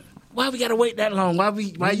 Friday. Why we gotta wait that long?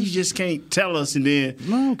 Why you just can't tell us and then?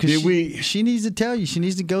 No, because she needs to tell you. She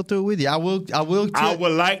needs to go through it with you. I would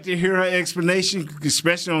like to hear her explanation,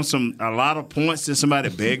 especially on a lot of points that somebody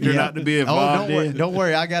begged her not to be involved in. Don't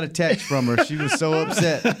worry. I got a text from her. She was so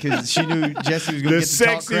upset because she knew Jesse was going to get to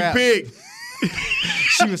talk crap. The sexy pig.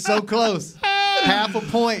 She was so close. Half a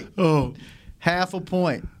point. Oh, half a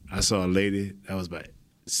point. I saw a lady that was about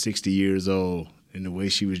 60 years old, and the way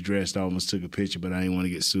she was dressed, I almost took a picture, but I didn't want to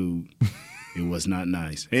get sued. It was not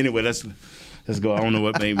nice. Anyway, let's go. I don't know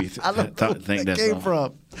what made me think that came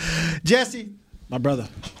from. Jesse, my brother,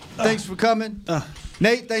 thanks for coming.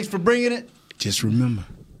 Nate, thanks for bringing it. Just remember,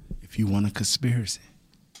 if you want a conspiracy,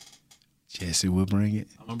 Jesse will bring it.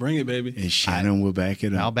 I'm gonna bring it, baby. And Shannon will back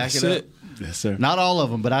it up. I'll back it up. Yes, sir. Not all of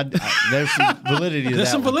them, but there's some validity to that. There's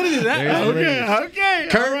some validity to that. Okay.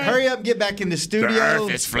 Kurt, hurry up and get back in the studio. The earth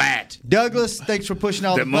is flat. Douglas, thanks for pushing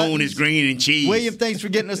all the buttons. The moon is green and cheese. William, thanks for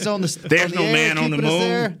getting us on the There's on the no air, man on the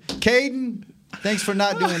moon. Caden, thanks for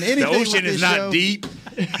not doing anything. The ocean with is this not show. deep.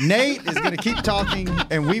 Nate is going to keep talking,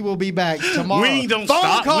 and we will be back tomorrow. Wings don't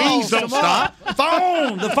stop. Wings don't stop.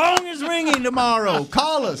 The phone is ringing tomorrow.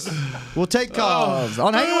 Call us. We'll take calls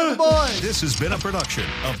on Hanging with the Boys. This has been a production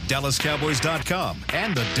of DallasCowboys.com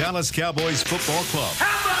and the Dallas Cowboys Football Club.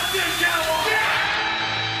 How about this, Cowboys?